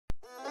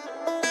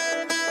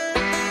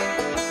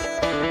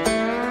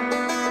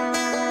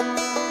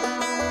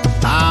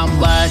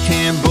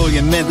brand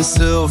Bullion, mint and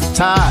silver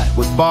tie,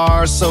 with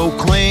bars so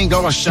clean,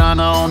 gonna shine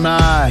all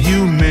night.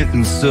 You mint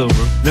and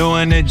silver,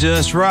 doing it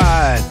just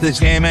right. This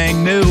game ain't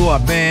new,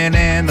 I've been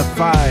in the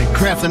fight.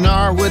 Crafting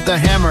art with a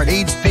hammer,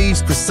 each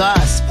piece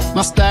precise.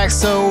 My stack's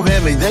so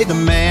heavy, they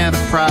demand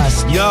a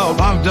price. Yo,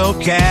 I'm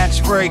dopecat,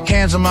 spray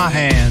cans in my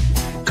hand.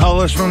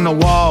 Colors from the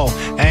wall,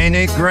 ain't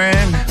it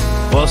grand?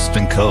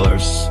 Bustin'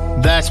 colors.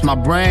 That's my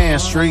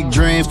brand, street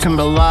dreams come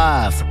to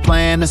life.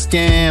 Plan to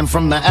scam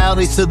from the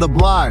alleys to the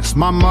blocks.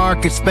 My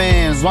market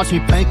spans, watch me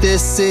paint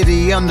this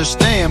city,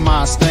 understand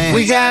my stance.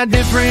 We got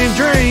different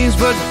dreams,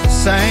 but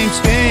same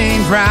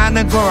scheme.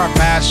 Grinding for our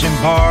passion,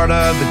 part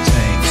of the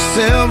team.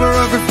 Silver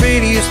or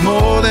graffiti is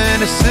more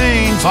than it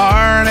seems.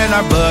 Fire in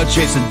our blood,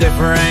 chasing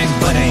different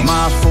gleams.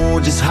 My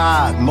forge is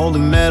hot,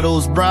 molten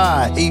metals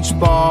bright. Each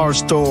bar a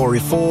story,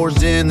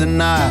 forged in the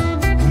night.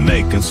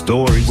 Making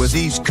stories with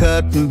each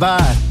cut and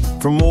bite.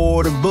 From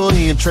ore to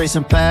bullion,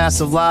 tracing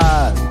passive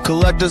light.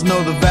 Collectors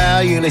know the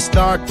value, they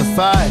start to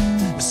fight.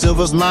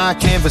 Silver's my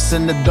canvas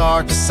in the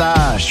darkest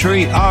side.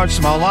 Street art's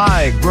my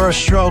life,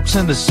 brush strokes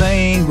in the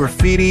same.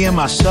 Graffiti in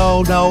my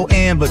soul, no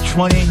in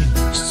between.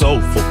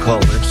 Soulful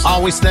colors,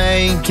 always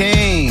staying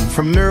keen.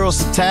 From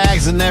murals to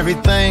tags and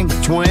everything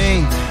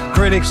between.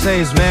 Critics say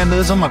it's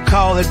vandalism, I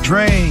call it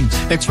dreams.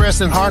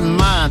 Expressing heart and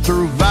mind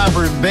through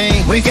vibrant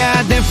beams. We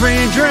got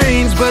different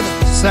dreams, but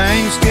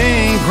same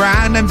scheme.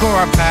 Grinding for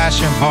our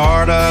passion,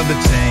 part of the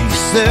team.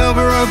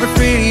 Silver or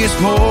graffiti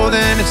is more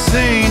than it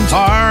seems.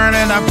 Fire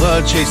in our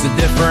blood, chasing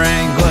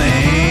different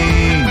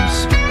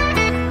gleams.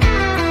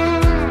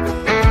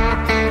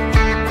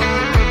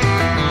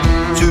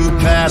 Two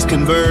paths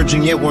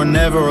converging, yet we're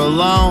never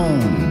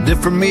alone.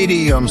 Different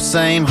mediums,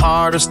 same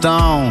heart of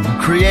stone.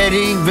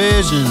 Creating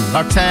vision,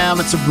 our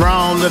talents have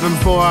grown. Living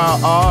for our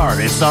art,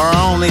 it's our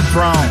only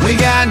throne. We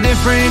got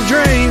different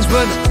dreams,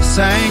 but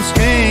same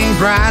scheme.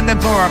 Grinding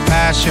for our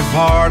passion,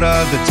 part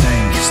of the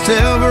team.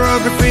 Silver or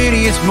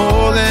graffiti, it's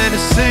more than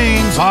it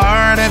seems.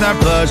 Fire in our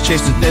blood,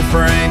 chasing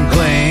different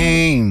gleams.